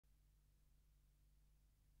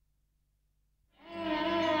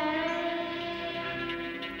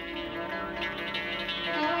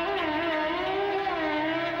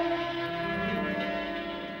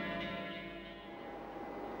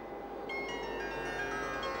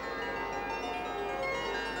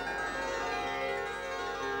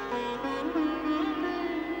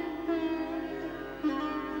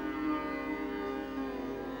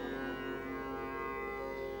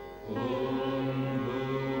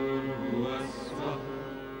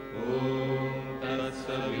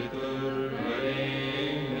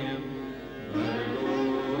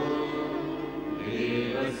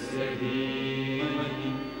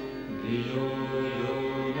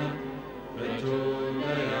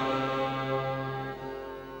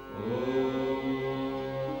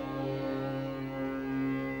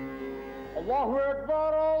Allahu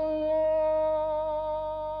Akbar,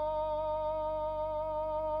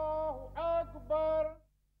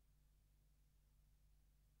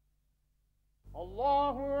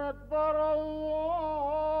 Allahu Akbar, Allahu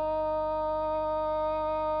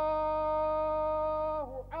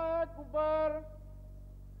Akbar.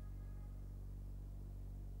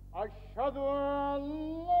 Ashhadu an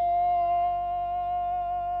la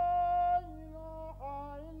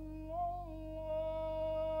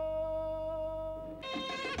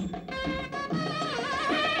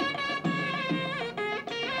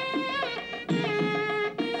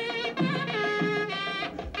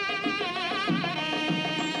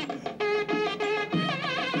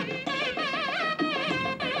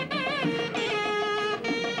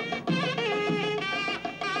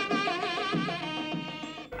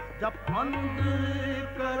जब बंद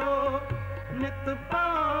करो नित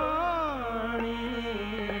पानी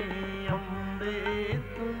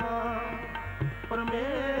अमृत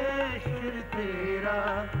परमेश्वर तेरा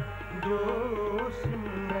जो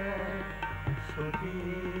सिमरे सुखी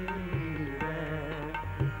है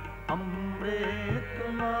अमृत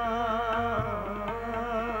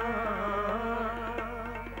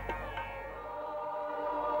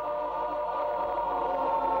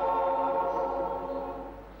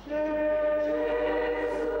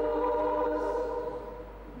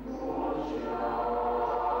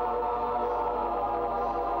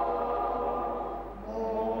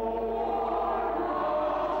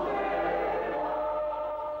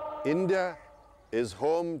India is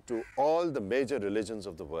home to all the major religions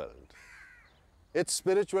of the world. Its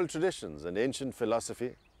spiritual traditions and ancient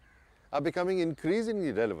philosophy are becoming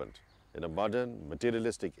increasingly relevant in a modern,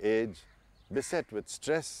 materialistic age beset with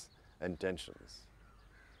stress and tensions.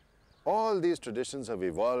 All these traditions have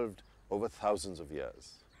evolved over thousands of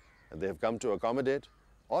years, and they have come to accommodate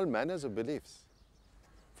all manners of beliefs,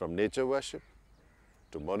 from nature worship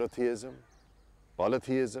to monotheism,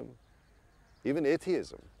 polytheism, even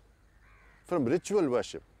atheism, from ritual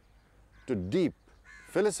worship to deep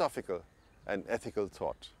philosophical and ethical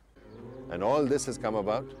thought. And all this has come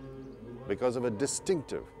about because of a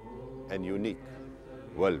distinctive and unique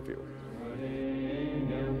worldview.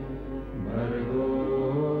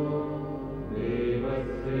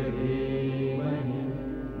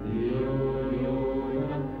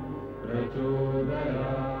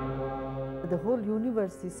 The whole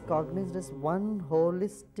universe is cognized as one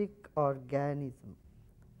holistic organism.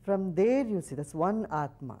 From there you see, that's one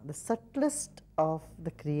Atma. The subtlest of the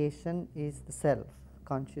creation is the self,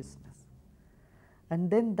 consciousness. And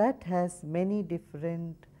then that has many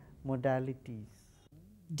different modalities.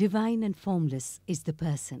 Divine and formless is the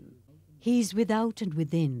person. He is without and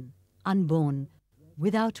within, unborn,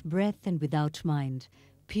 without breath and without mind,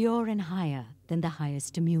 pure and higher than the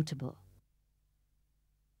highest immutable.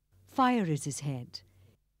 Fire is his head.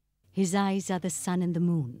 His eyes are the sun and the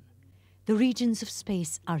moon. The regions of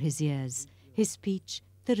space are his ears, his speech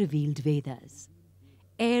the revealed Vedas.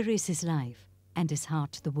 Air is his life, and his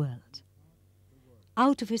heart the world.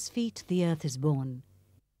 Out of his feet the earth is born.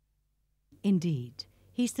 Indeed,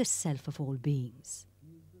 he is the self of all beings.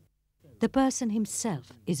 The person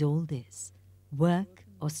himself is all this, work,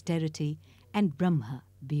 austerity, and Brahma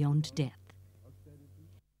beyond death.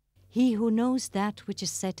 He who knows that which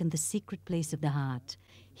is set in the secret place of the heart,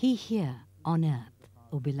 he here on earth,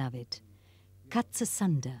 O beloved, cuts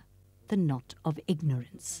asunder the knot of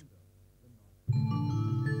ignorance.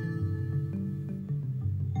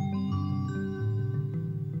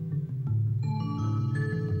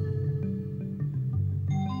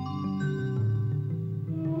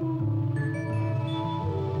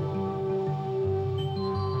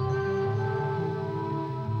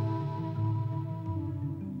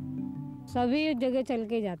 सभी जगह चल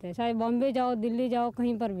के जाते हैं, चाहे बॉम्बे जाओ, दिल्ली जाओ,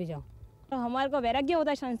 कहीं पर भी जाओ। तो हमारे को वैराग्य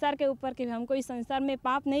होता है संसार के ऊपर कि हमको इस संसार में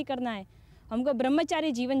पाप नहीं करना है, हमको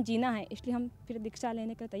ब्रह्मचारी जीवन जीना है, इसलिए हम फिर दीक्षा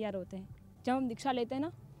लेने के तैयार होते हैं। जब हम दीक्षा लेते हैं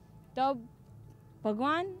ना, तब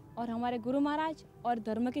भगवान और हमारे गुरु महाराज और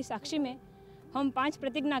धर्म की साक्षी में हम 5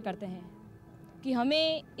 प्रतिज्ञा करते हैं कि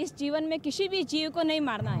हमें इस जीवन में किसी भी जीव को नहीं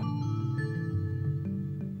मारना है।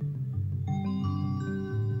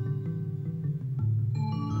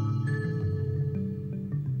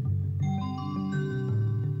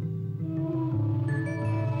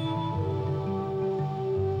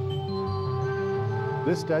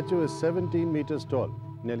 This statue is 17 meters tall,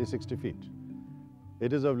 nearly 60 feet.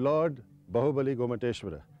 It is of Lord Bahubali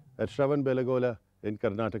Gomateshwara at Shravanbelagola in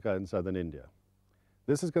Karnataka in southern India.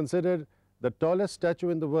 This is considered the tallest statue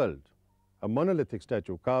in the world, a monolithic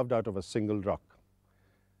statue carved out of a single rock.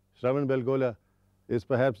 Shravanbelagola is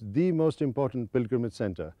perhaps the most important pilgrimage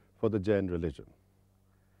center for the Jain religion.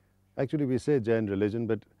 Actually, we say Jain religion,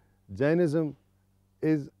 but Jainism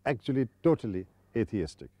is actually totally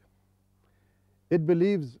atheistic. It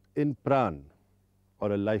believes in pran,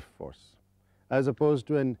 or a life force, as opposed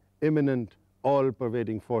to an immanent,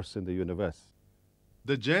 all-pervading force in the universe.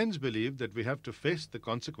 The Jains believe that we have to face the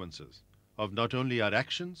consequences of not only our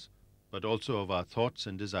actions, but also of our thoughts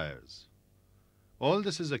and desires. All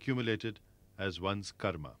this is accumulated as one's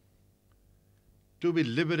karma. To be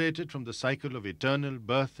liberated from the cycle of eternal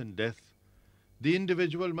birth and death, the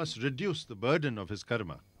individual must reduce the burden of his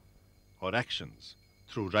karma, or actions,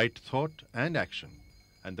 through right thought and action,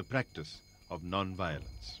 and the practice of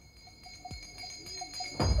non-violence.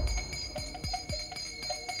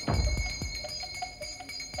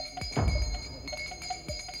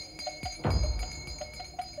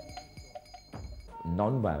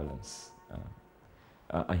 Non-violence,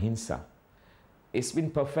 ahimsa, it's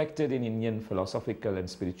been perfected in Indian philosophical and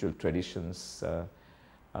spiritual traditions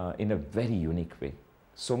in a very unique way.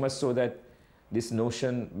 So much so that this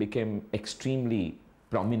notion became extremely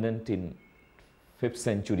prominent in 5th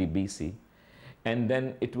century BC, and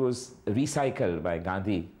then it was recycled by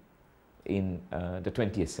Gandhi in the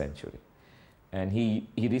 20th century. And he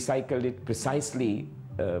recycled it precisely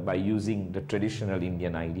by using the traditional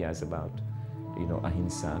Indian ideas about,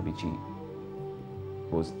 ahimsa, which he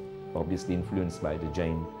was obviously influenced by the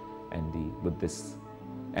Jain and the Buddhist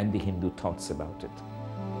and the Hindu thoughts about it.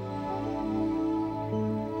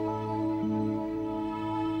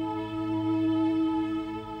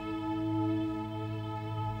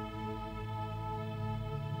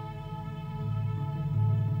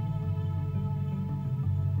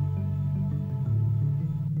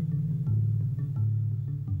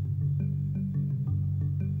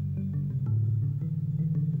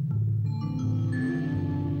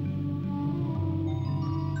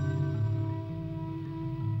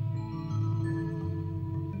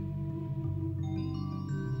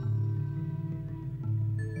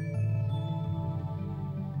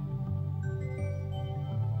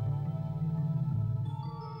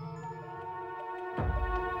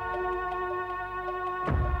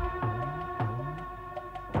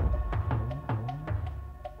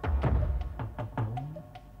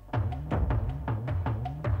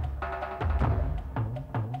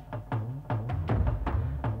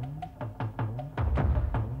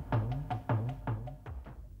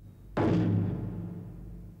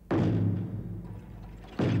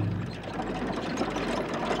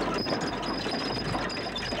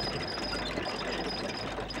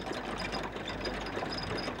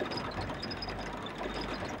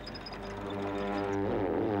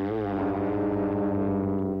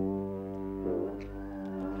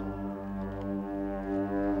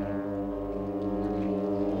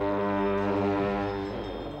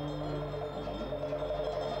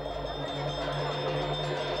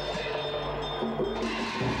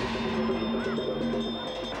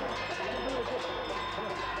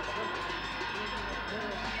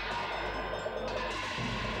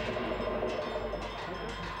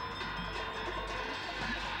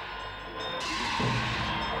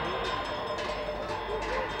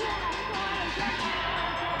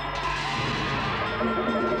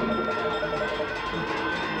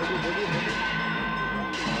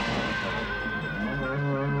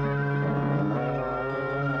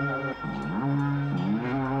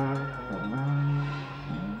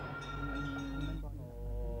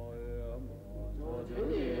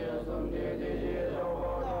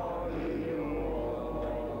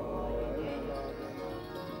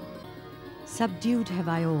 Subdued have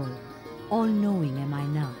I all knowing am I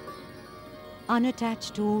now,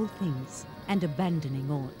 unattached to all things and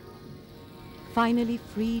abandoning all. Finally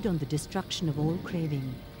freed on the destruction of all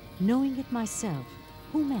craving, knowing it myself,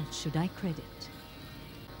 whom else should I credit?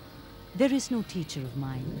 There is no teacher of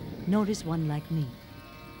mine, nor is one like me.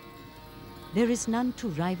 There is none to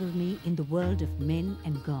rival me in the world of men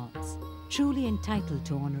and gods. Truly entitled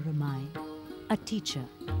to honor am I, a teacher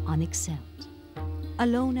unexcelled.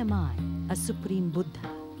 Alone am I, a supreme Buddha,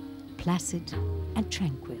 placid and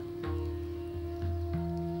tranquil.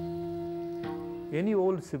 Any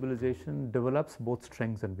old civilization develops both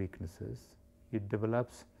strengths and weaknesses. It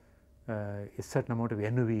develops a certain amount of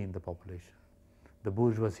envy in the population. The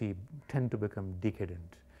bourgeoisie tend to become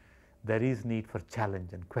decadent. There is need for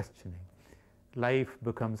challenge and questioning. Life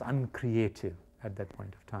becomes uncreative at that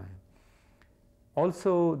point of time.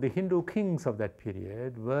 Also, the Hindu kings of that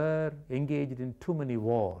period were engaged in too many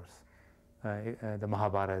wars. The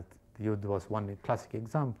Mahabharata, the Yuddha was one classic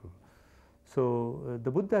example. So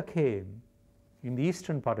the Buddha came in the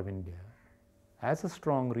eastern part of India as a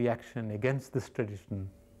strong reaction against this tradition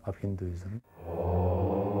of Hinduism.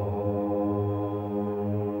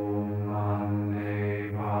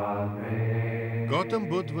 Gautam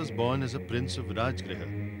Buddha was born as a prince of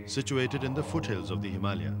Rajgriha, situated in the foothills of the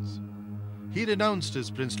Himalayas. He renounced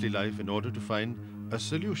his princely life in order to find a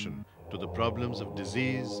solution to the problems of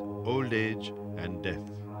disease, old age, and death.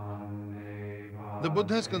 The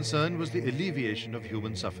Buddha's concern was the alleviation of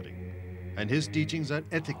human suffering, and his teachings are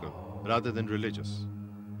ethical rather than religious.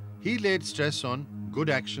 He laid stress on good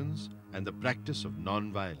actions and the practice of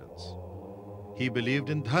non-violence. He believed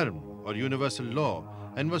in Dharma, or universal law,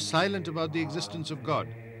 and was silent about the existence of God,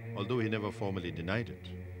 although he never formally denied it.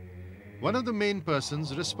 One of the main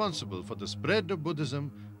persons responsible for the spread of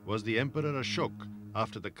Buddhism was the Emperor Ashoka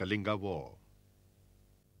after the Kalinga War.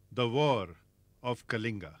 The War of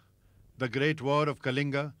Kalinga. The Great War of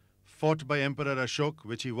Kalinga, fought by Emperor Ashoka,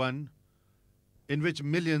 which he won, in which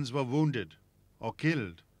millions were wounded or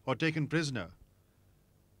killed or taken prisoner.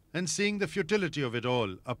 And seeing the futility of it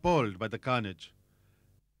all, appalled by the carnage,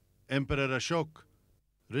 Emperor Ashoka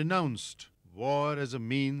renounced war as a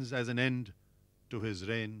means, as an end to his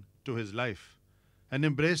reign, to his life, and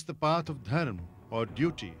embraced the path of dharma, or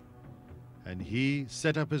duty. And he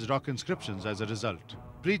set up his rock inscriptions as a result.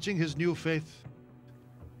 Preaching his new faith,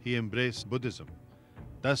 he embraced Buddhism,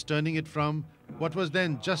 thus turning it from what was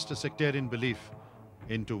then just a sectarian belief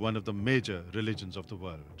into one of the major religions of the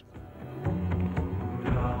world.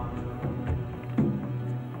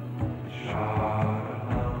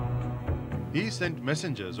 He sent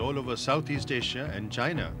messengers all over Southeast Asia and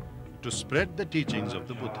China to spread the teachings of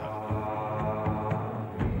the Buddha.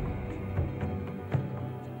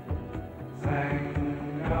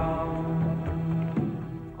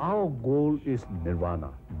 Our goal is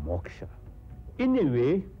nirvana, moksha. In a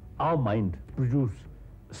way, our mind produces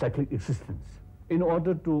cyclic existence. In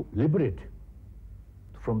order to liberate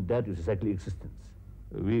from that cyclic existence,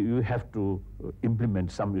 you have to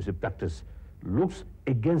implement some practice looks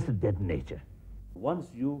against that nature. Once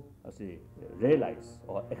you realize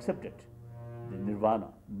or accept it, the nirvana,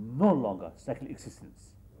 no longer cyclic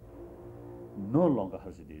existence, no longer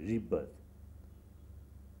has the rebirth,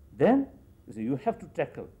 then you have to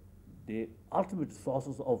tackle the ultimate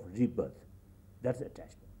sources of rebirth. That's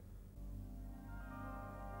attachment.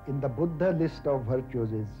 In the Buddha list of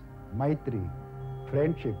virtues is Maitri,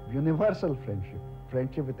 friendship, universal friendship,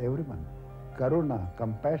 friendship with everyone, Karuna,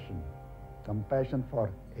 compassion, compassion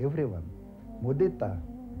for everyone, Mudita,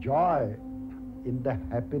 joy in the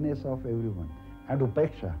happiness of everyone, and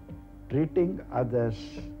Upeksha, treating others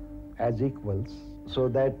as equals so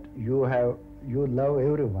that you love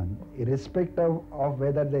everyone, irrespective of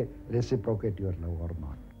whether they reciprocate your love or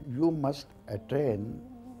not. You must attain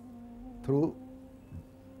through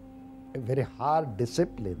a very hard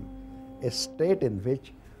discipline, a state in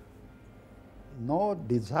which no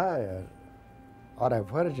desire or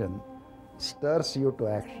aversion stirs you to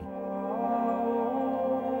action.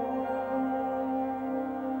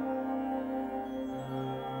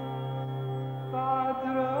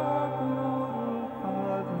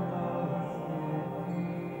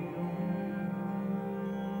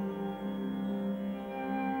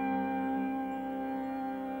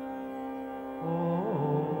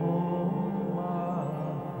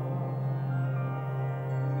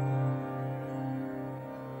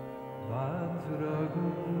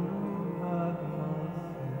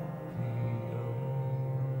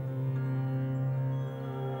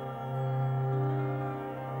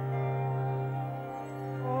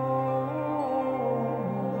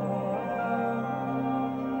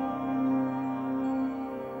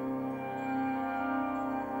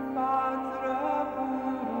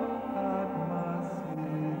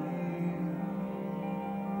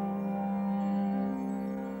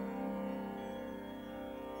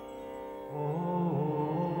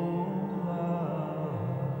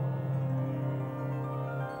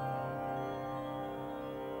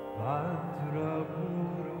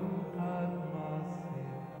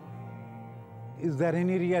 Is there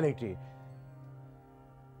any reality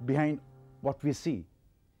behind what we see?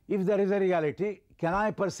 If there is a reality, can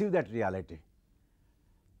I perceive that reality?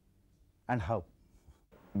 And how?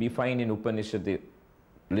 We find in Upanishad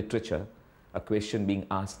literature a question being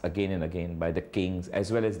asked again and again by the kings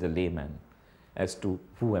as well as the layman as to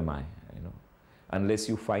who am I? Unless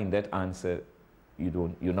you find that answer,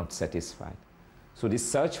 you're not satisfied. So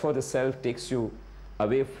this search for the self takes you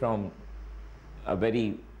away from a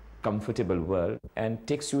very comfortable world and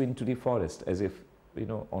takes you into the forest as if,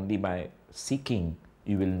 only by seeking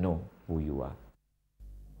you will know who you are.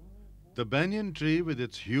 The banyan tree, with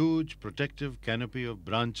its huge protective canopy of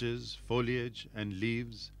branches, foliage and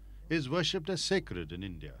leaves, is worshipped as sacred in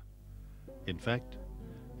India. In fact,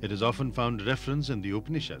 it is often found reference in the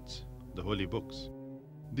Upanishads, the holy books.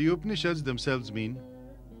 The Upanishads themselves mean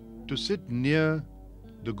to sit near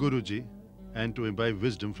the Guruji and to imbibe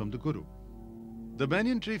wisdom from the Guru. The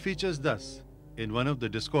banyan tree features thus in one of the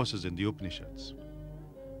discourses in the Upanishads.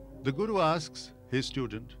 The Guru asks his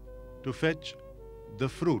student to fetch the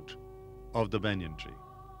fruit of the banyan tree.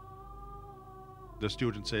 The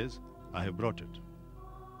student says, I have brought it.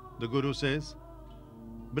 The Guru says,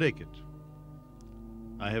 break it.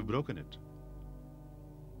 I have broken it.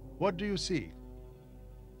 What do you see?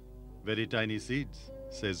 Very tiny seeds,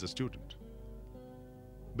 says the student.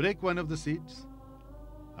 Break one of the seeds.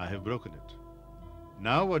 I have broken it.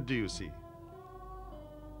 Now what do you see?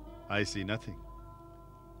 I see nothing.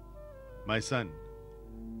 My son,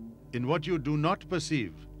 in what you do not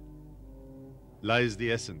perceive lies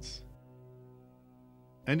the essence.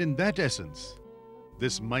 And in that essence,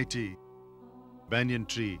 this mighty banyan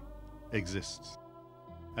tree exists.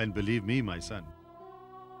 And believe me, my son,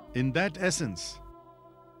 in that essence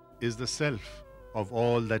is the self of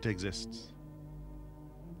all that exists.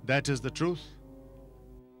 That is the truth.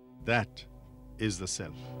 That is the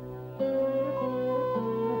self.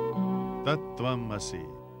 Tattvam asi,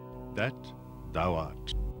 that thou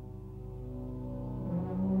art.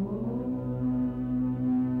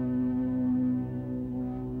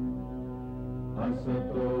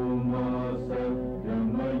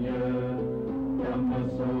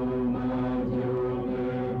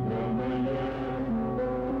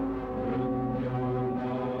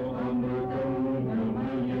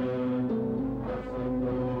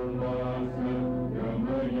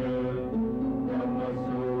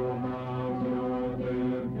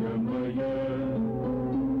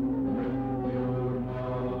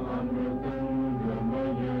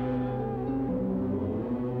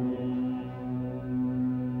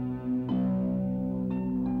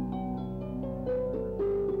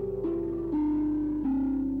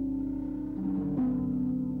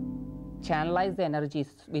 Channelize the energies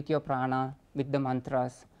with your prana, with the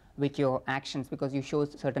mantras, with your actions, because you show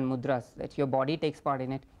certain mudras that your body takes part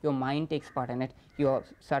in it, your mind takes part in it, your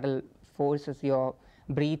subtle forces, your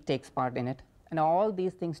breath takes part in it, and all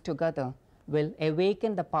these things together will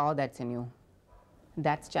awaken the power that's in you.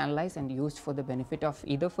 That's channelized and used for the benefit of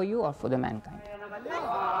either for you or for the mankind.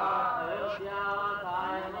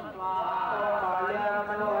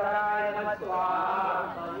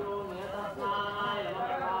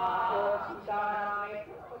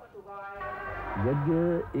 यज्ञ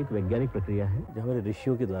एक वैज्ञानिक प्रक्रिया है जो हमारे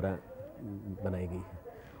ऋषियों के द्वारा बनाई गई है,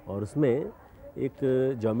 और उसमें एक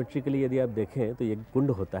ज्योमेट्रिकली यदि आप देखें तो यज्ञ कुंड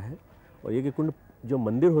होता है, और यज्ञ कुंड जो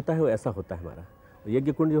मंदिर होता है वो ऐसा होता है हमारा, और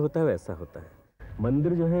यज्ञ कुंड जो होता है वो ऐसा होता है।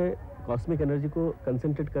 मंदिर जो है कॉस्मिक एनर्जी को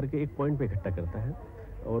कंसंट्रेट करके एक पॉइंट पे इकट्ठा करता है,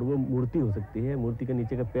 और वो मूर्ति हो सकती है, मूर्ति के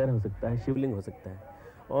नीचे का पैर हो सकता है, शिवलिंग हो सकता है,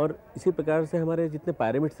 और इसी प्रकार से हमारे जितने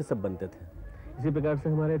पिरामिड से सब बनते थे, इसी प्रकार से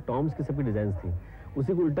हमारे टॉम्स की सबकी डिज़ाइंस थी,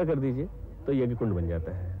 उसी को उल्टा कर दीजिए तो यज्ञ कुंड बन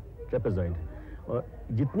जाता है, ट्रेपेजॉइड। और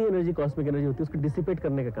जितनी एनर्जी कॉस्मिक एनर्जी होती है उसको डिसिपेट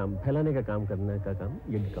करने का काम, फैलाने का काम, करने का काम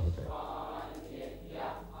यज्ञ का होता है।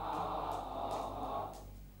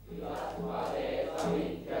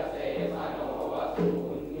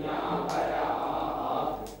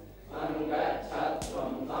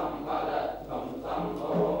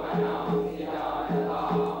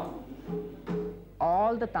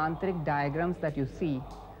 All the tantric diagrams that you see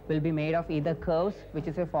will be made of either curves, which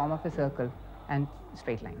is a form of a circle, and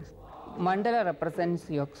straight lines. Mandala represents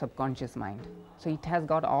your subconscious mind. So it has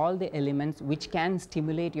got all the elements which can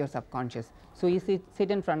stimulate your subconscious. So you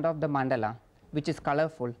sit in front of the mandala, which is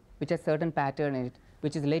colorful, which has certain pattern in it,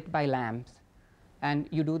 which is lit by lamps, and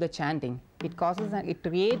you do the chanting. It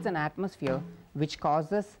creates an atmosphere which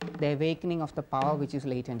causes the awakening of the power which is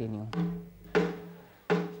latent in you.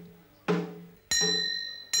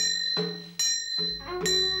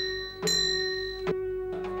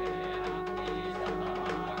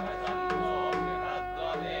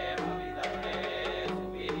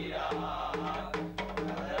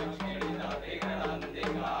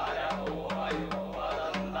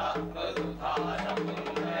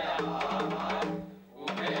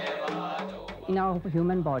 In our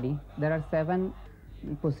human body, there are 7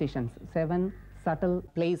 positions, 7 subtle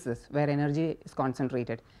places where energy is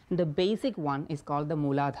concentrated. And the basic one is called the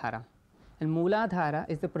Mooladhara. And Mooladhara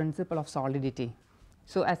is the principle of solidity.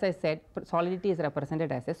 So as I said, solidity is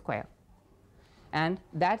represented as a square. And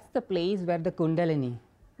that's the place where the Kundalini,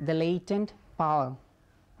 the latent power,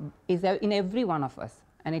 is in every one of us,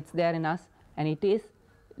 and it's there in us, and it is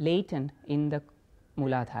latent in the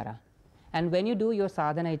Muladhara. And when you do your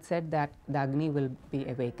sadhana, it said that the Agni will be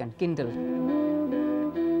awakened, kindled.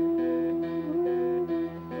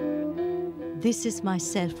 This is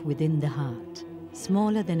myself within the heart,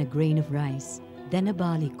 smaller than a grain of rice, then a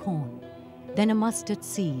barley corn, then a mustard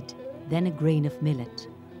seed, then a grain of millet,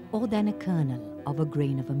 or then a kernel of a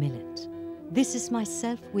grain of a millet. This is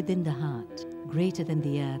myself within the heart, greater than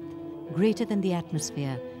the earth, greater than the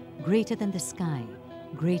atmosphere, greater than the sky,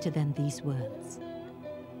 greater than these worlds.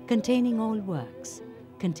 Containing all works,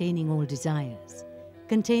 containing all desires,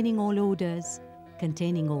 containing all odors,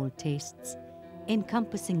 containing all tastes,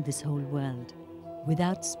 encompassing this whole world,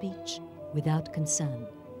 without speech, without concern.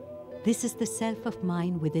 This is the self of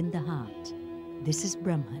mine within the heart. This is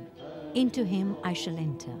Brahman. Into him I shall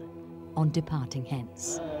enter on departing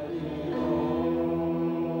hence.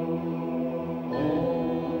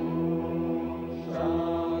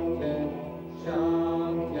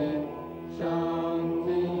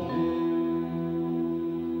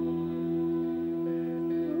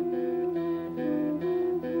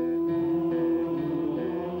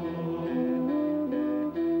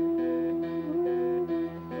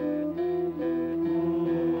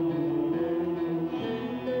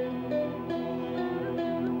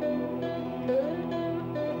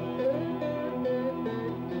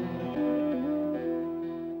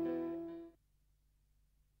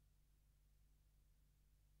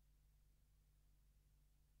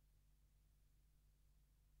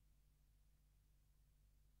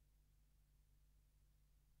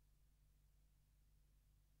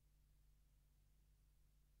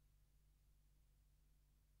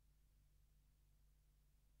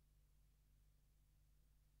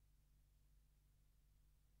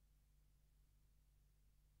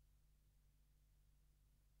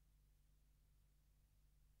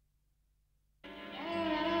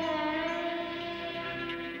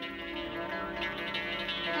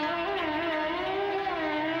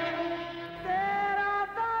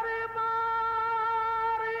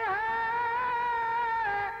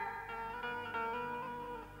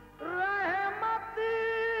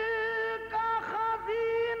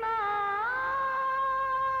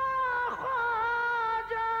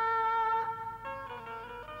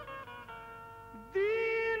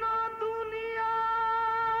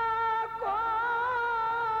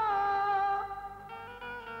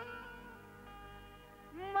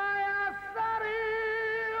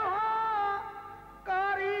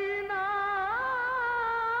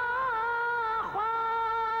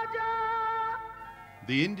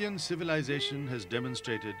 The Indian civilization has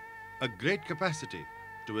demonstrated a great capacity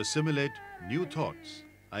to assimilate new thoughts,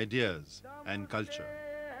 ideas, and culture.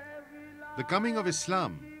 The coming of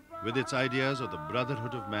Islam, with its ideas of the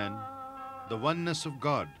brotherhood of man, the oneness of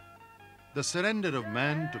God, the surrender of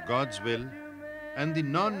man to God's will, and the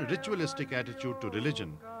non-ritualistic attitude to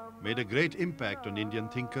religion, made a great impact on Indian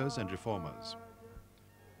thinkers and reformers.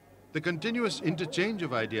 The continuous interchange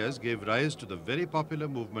of ideas gave rise to the very popular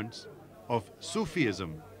movements of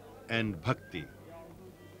Sufism and Bhakti.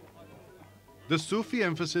 The Sufi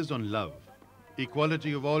emphasis on love,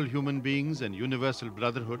 equality of all human beings and universal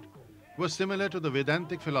brotherhood was similar to the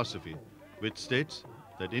Vedantic philosophy, which states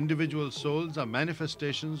that individual souls are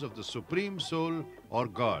manifestations of the Supreme Soul or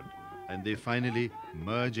God, and they finally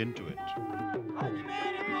merge into it.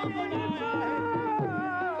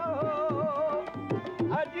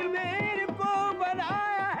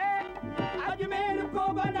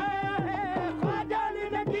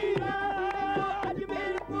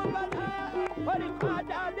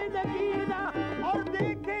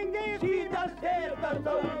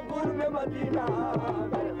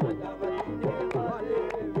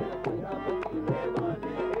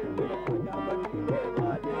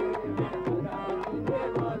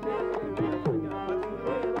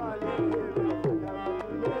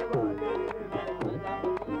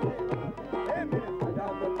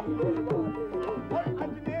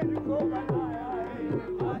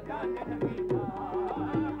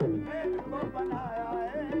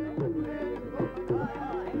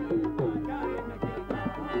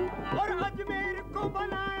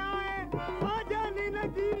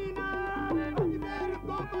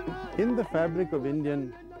 In the fabric of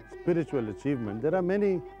Indian spiritual achievement, there are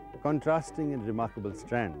many contrasting and remarkable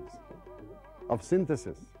strands of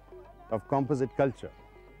synthesis, of composite culture.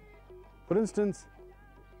 For instance,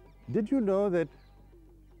 did you know that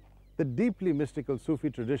the deeply mystical Sufi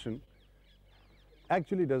tradition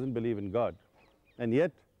actually doesn't believe in God, and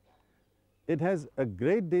yet it has a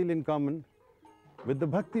great deal in common with the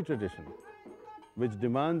Bhakti tradition? which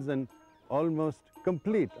demands an almost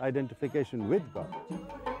complete identification with God.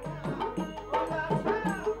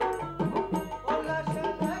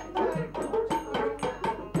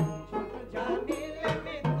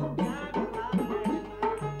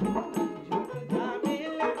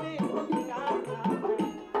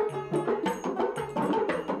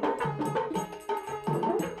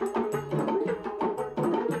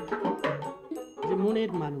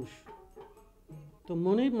 মনের মানুষ तो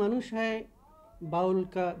মনের মানুষ है bowl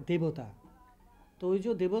का देवता। तो वो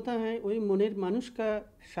जो देवता है वही मनेर मानुष का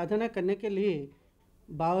साधना करने के लिए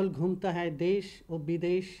बाउल घूमता है देश और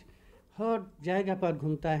विदेश, हर जगह पर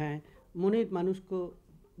घूमता है मनेर मानुष को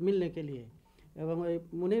मिलने के लिए। एवं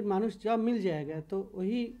मनेर मानुष जब मिल जाएगा तो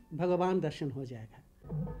वही भगवान दर्शन हो जाएगा।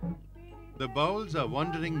 The Bauls are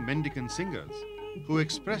wandering mendicant singers who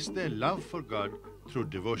express their love for God through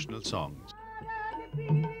devotional songs.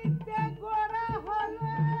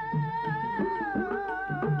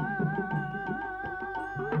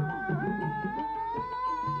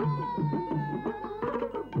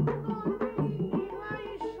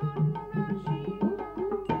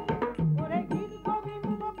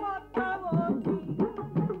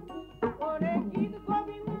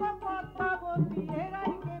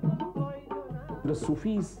 The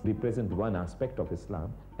Sufis represent one aspect of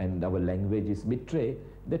Islam, and our languages betray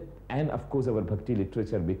that, and of course our bhakti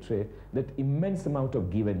literature betray that immense amount of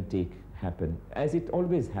give and take happen. As it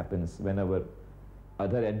always happens whenever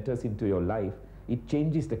other enters into your life, it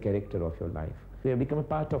changes the character of your life. They have become a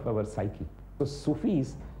part of our psyche. So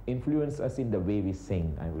Sufis influence us in the way we sing.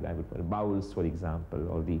 I would put Bauls, for example,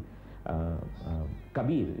 or the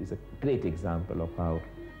Kabir is a great example of how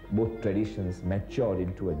both traditions matured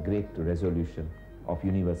into a great resolution of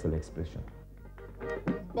universal expression.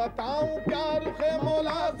 बताऊं क्या रुखे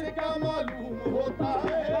मौला से क्या मालूम होता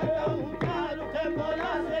है, बताऊं क्या रुखे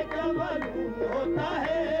मौला से क्या मालूम होता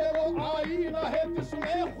है, वो आईना है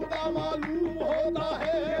जिसमें खुदा मालूम होता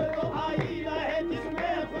है, वो आईना है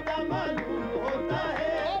जिसमें खुदा मालूम होता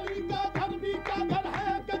है। अली का घर भी क्या घर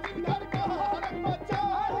है कि जिस घर का हर एक बच्चा,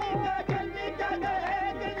 अली का घर भी क्या घर है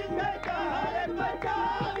कि जिस घर का हर एक बच्चा,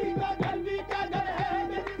 अली का घर भी क्या घर है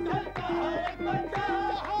कि जिस घर का हर एक बच्चा,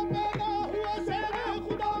 जहाँ पैदा हुआ शेर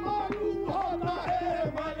खुदा मालूम होता है।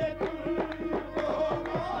 मालिकुल ओ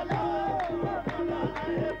मौला मौला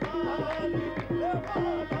है पाली ए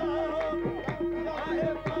मौला है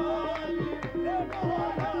पाली ए मौला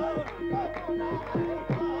है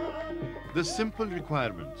पाली। The simple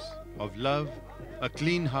requirements of love, a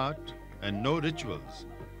clean heart, and no rituals,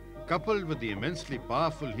 coupled with the immensely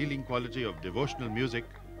powerful healing quality of devotional music,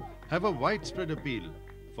 have a widespread appeal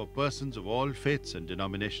for persons of all faiths and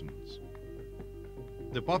denominations.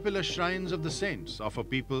 The popular shrines of the saints offer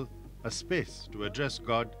people a space to address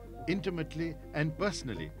God intimately and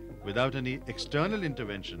personally without any external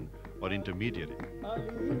intervention or intermediary.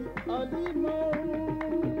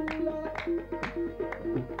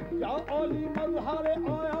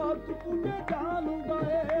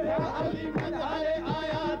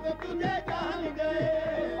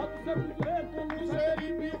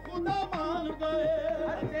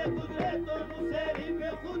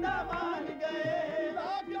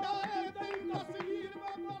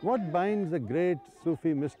 What binds a great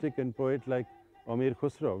Sufi mystic and poet like Amir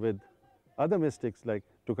Khusro with other mystics like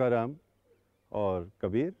Tukaram or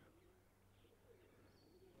Kabir?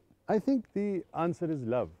 I think the answer is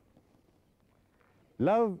love.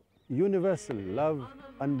 Love universal, love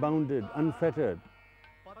unbounded, unfettered,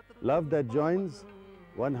 love that joins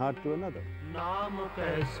one heart to another. नाम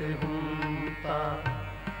कैसे घूमता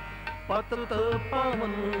पतत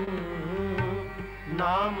पवन,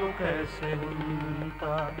 नाम कैसे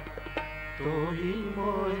घूमता तो ही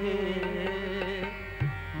मोहे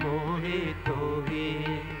मोहे तो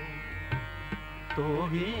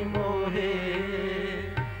ही मोहे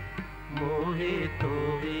मोहे तो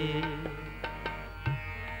ही।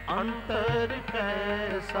 अंतर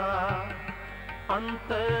कैसा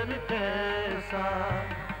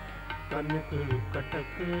कनक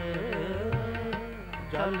कटक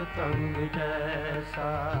जल तंग जैसा,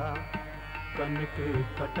 कनक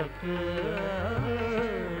कटक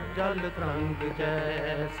जल तरंग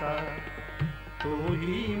जैसा तो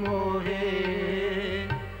ही मोहे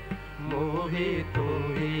मोहे तो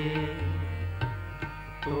ही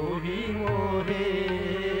मोहे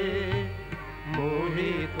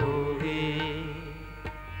मोहे तो ही।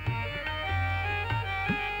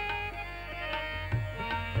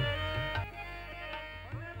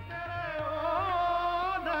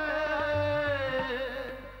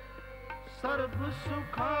 सर्व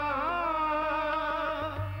सुखा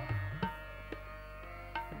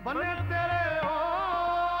बने तेरे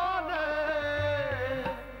ओले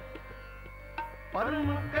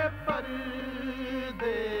भरम के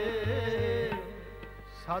पर्दे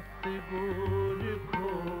सतगुर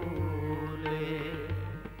खोले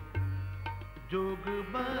जोग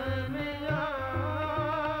बनिया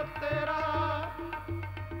तेरा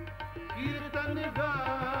कीर्तन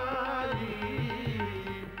गाई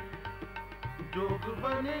जोग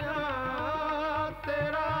बनिया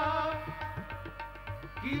तेरा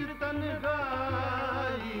कीर्तन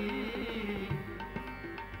गाई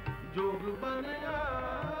जोग बनिया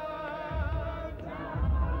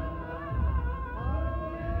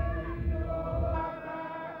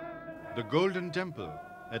The Golden Temple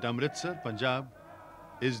at Amritsar, Punjab,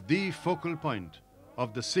 is the focal point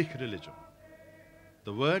of the Sikh religion.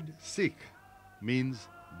 The word Sikh means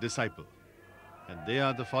disciple, and they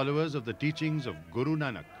are the followers of the teachings of Guru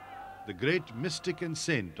Nanak, the great mystic and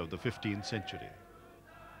saint of the 15th century.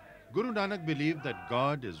 Guru Nanak believed that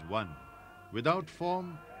God is one, without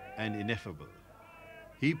form and ineffable.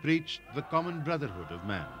 He preached the common brotherhood of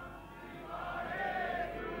man.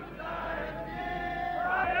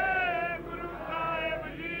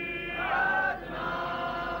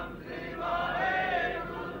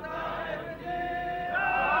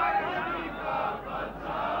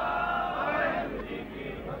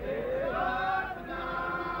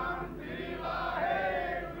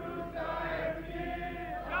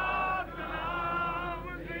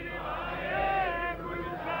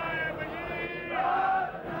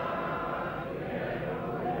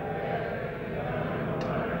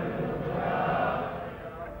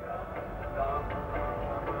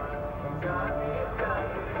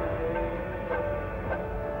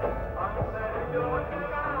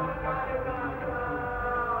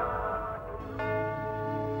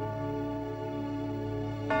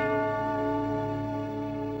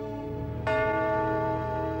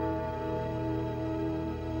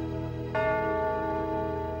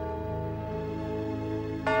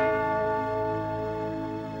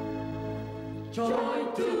 Joy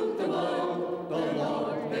to the world, the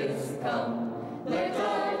Lord is come. Let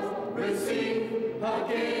earth receive her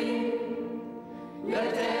King.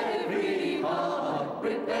 Let every heart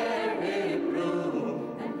prepare him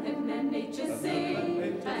room. And heaven and nature sing,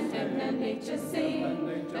 and heaven and nature sing,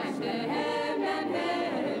 and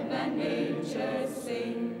heaven and nature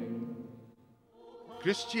sing.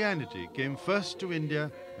 Christianity came first to India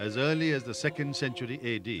as early as the 2nd century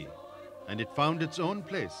AD, and it found its own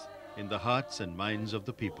place in the hearts and minds of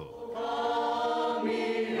the people.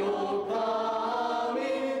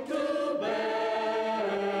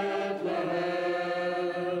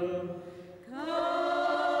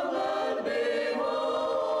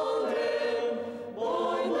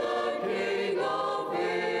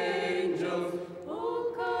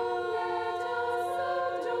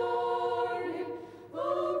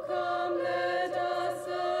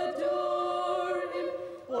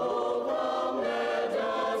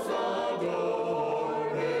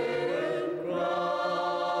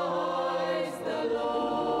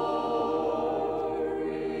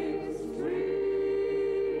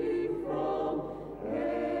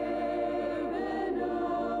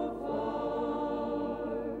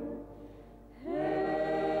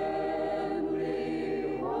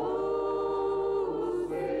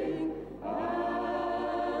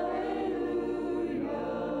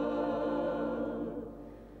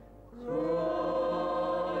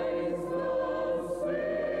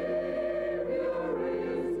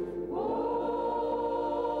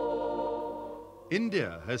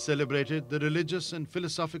 India has celebrated the religious and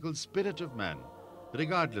philosophical spirit of man,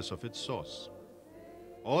 regardless of its source.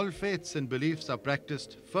 All faiths and beliefs are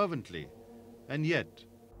practiced fervently, and yet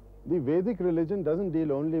the Vedic religion doesn't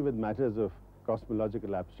deal only with matters of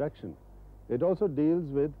cosmological abstraction. It also deals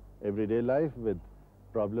with everyday life, with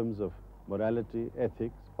problems of morality,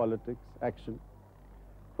 ethics, politics, action.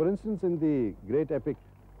 For instance, in the great epic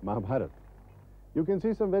Mahabharata, you can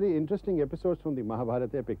see some very interesting episodes from the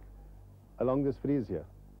Mahabharata epic along this frieze here.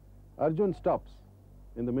 Arjun stops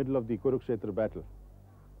in the middle of the Kurukshetra battle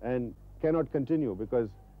and cannot continue because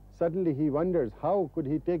suddenly he wonders how could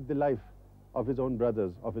he take the life of his own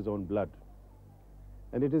brothers, of his own blood.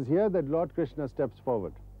 And it is here that Lord Krishna steps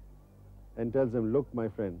forward and tells him, look, my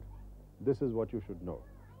friend, this is what you should know.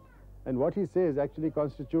 And what he says actually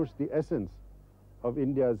constitutes the essence of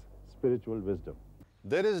India's spiritual wisdom.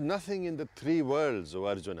 There is nothing in the three worlds, O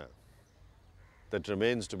Arjuna, that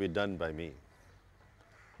remains to be done by me.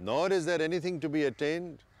 Nor is there anything to be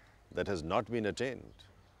attained that has not been attained.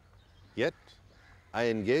 Yet, I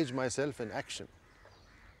engage myself in action.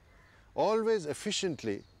 Always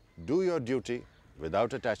efficiently do your duty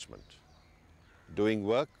without attachment. Doing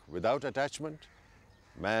work without attachment,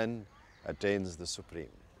 man attains the supreme.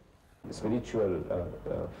 spiritual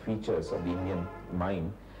features of the Indian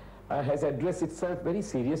mind, has addressed itself very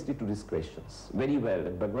seriously to these questions, very well.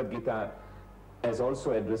 And Bhagavad Gita has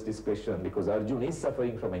also addressed this question, because Arjuna is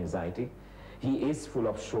suffering from anxiety, he is full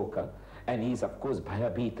of shoka, and he is of course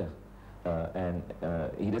bhayabhita, and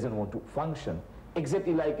he doesn't want to function,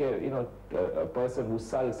 exactly like a person who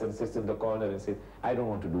sulks and sits in the corner and says, I don't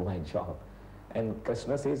want to do my job. And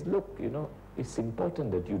Krishna says, look, it's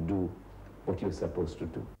important that you do what you're supposed to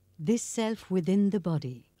do. This self within the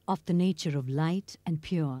body, of the nature of light and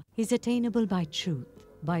pure, is attainable by truth,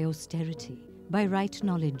 by austerity, by right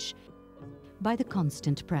knowledge, by the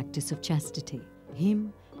constant practice of chastity.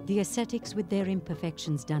 Him, the ascetics with their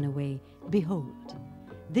imperfections done away, behold.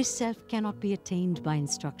 This self cannot be attained by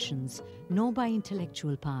instructions, nor by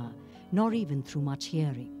intellectual power, nor even through much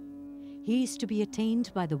hearing. He is to be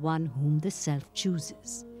attained by the one whom the self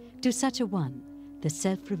chooses. To such a one, the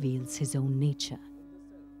self reveals his own nature.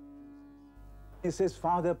 He says,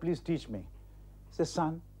 Father, please teach me. He says,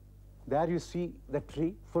 son, there you see the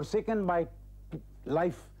tree, forsaken by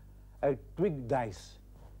life, a twig dies.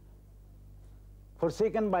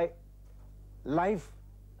 Forsaken by life,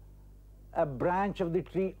 a branch of the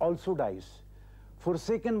tree also dies.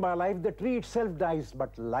 Forsaken by life, the tree itself dies,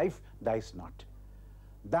 but life dies not.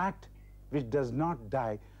 That which does not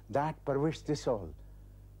die, that pervades this all.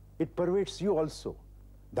 It pervades you also.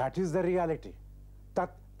 That is the reality.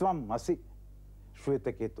 Tat tvam asi.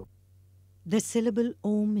 The syllable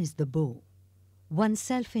Om is the bow.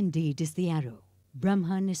 Oneself indeed is the arrow.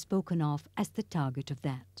 Brahman is spoken of as the target of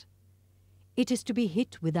that. It is to be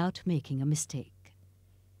hit without making a mistake.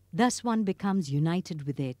 Thus one becomes united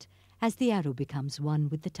with it as the arrow becomes one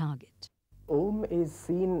with the target. Om is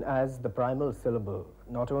seen as the primal syllable,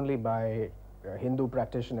 not only by Hindu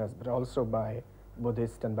practitioners, but also by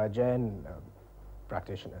Buddhist and by Jain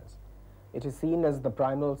practitioners. It is seen as the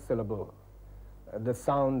primal syllable, the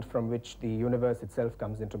sound from which the universe itself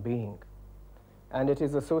comes into being. And it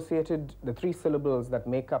is associated, the three syllables that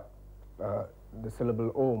make up the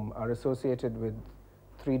syllable Om are associated with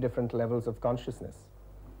three different levels of consciousness.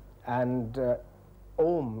 And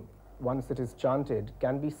Om, once it is chanted,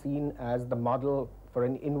 can be seen as the model for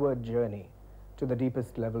an inward journey to the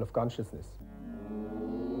deepest level of consciousness.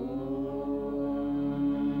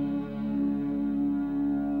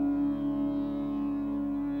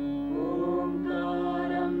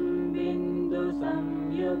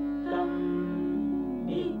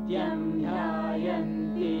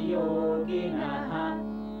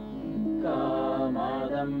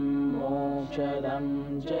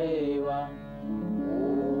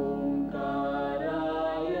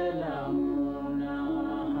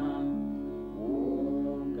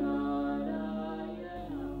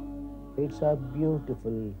 It's a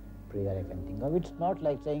beautiful prayer I can think of. It's not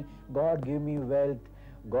like saying, God give me wealth,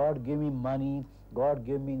 God give me money, God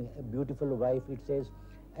give me a beautiful wife. It says,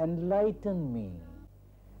 enlighten me.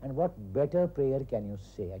 And what better prayer can you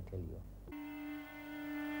say, I tell you.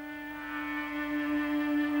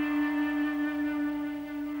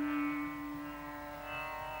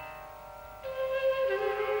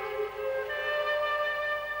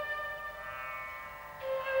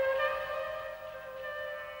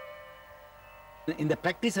 In the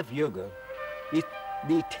practice of yoga,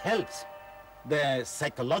 it helps the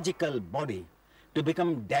psychological body to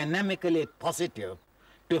become dynamically positive,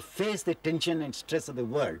 to face the tension and stress of the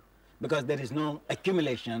world, because there is no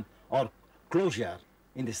accumulation or closure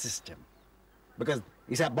in the system. Because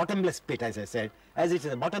it's a bottomless pit, as I said. As it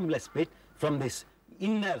is a bottomless pit, from this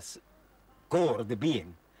inner core of the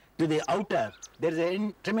being to the outer, there is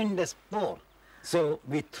a tremendous pore. So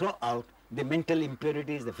we throw out the mental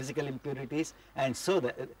impurities, the physical impurities, and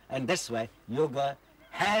that's why yoga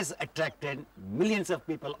has attracted millions of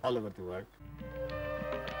people all over the world.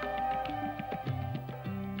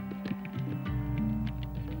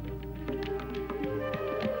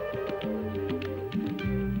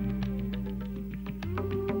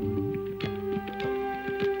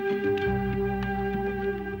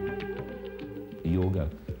 Yoga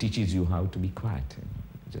teaches you how to be quiet,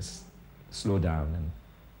 just slow down and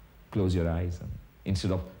close your eyes. And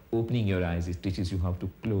instead of opening your eyes, it teaches you how to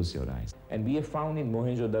close your eyes. And we have found in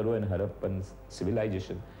Mohenjo-daro and Harappan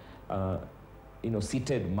civilization,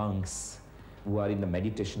 seated monks who are in the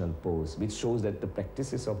meditational pose, which shows that the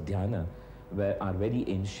practices of dhyana are very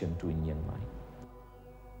ancient to Indian mind.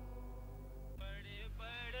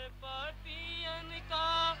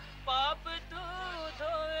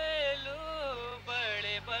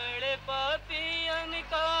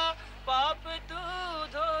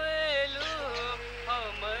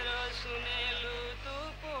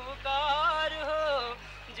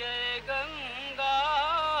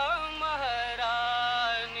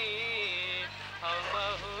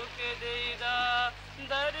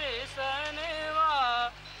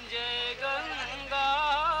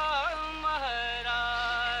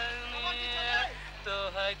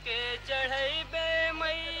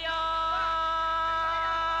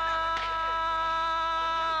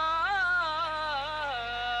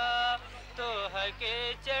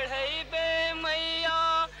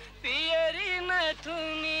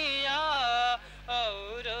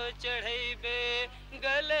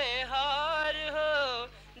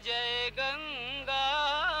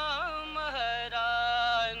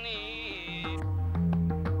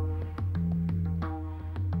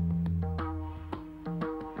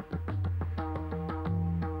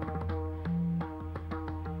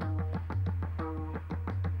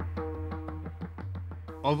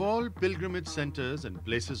 Of all pilgrimage centers and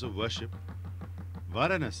places of worship,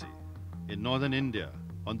 Varanasi in northern India,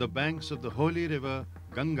 on the banks of the holy river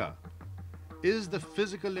Ganga, is the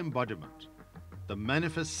physical embodiment, the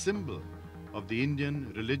manifest symbol of the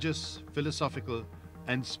Indian religious, philosophical,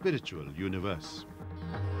 and spiritual universe.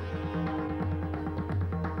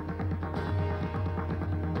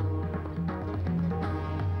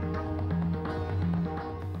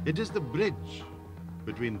 It is the bridge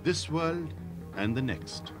between this world and the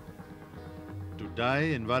next. To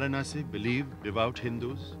die in Varanasi, believe devout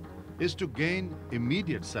Hindus, is to gain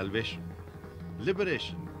immediate salvation,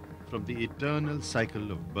 liberation from the eternal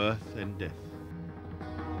cycle of birth and death.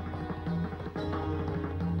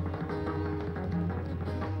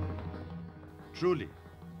 Truly,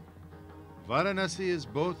 Varanasi is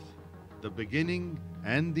both the beginning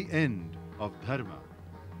and the end of Dharma,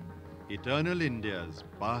 eternal India's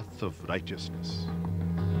path of righteousness.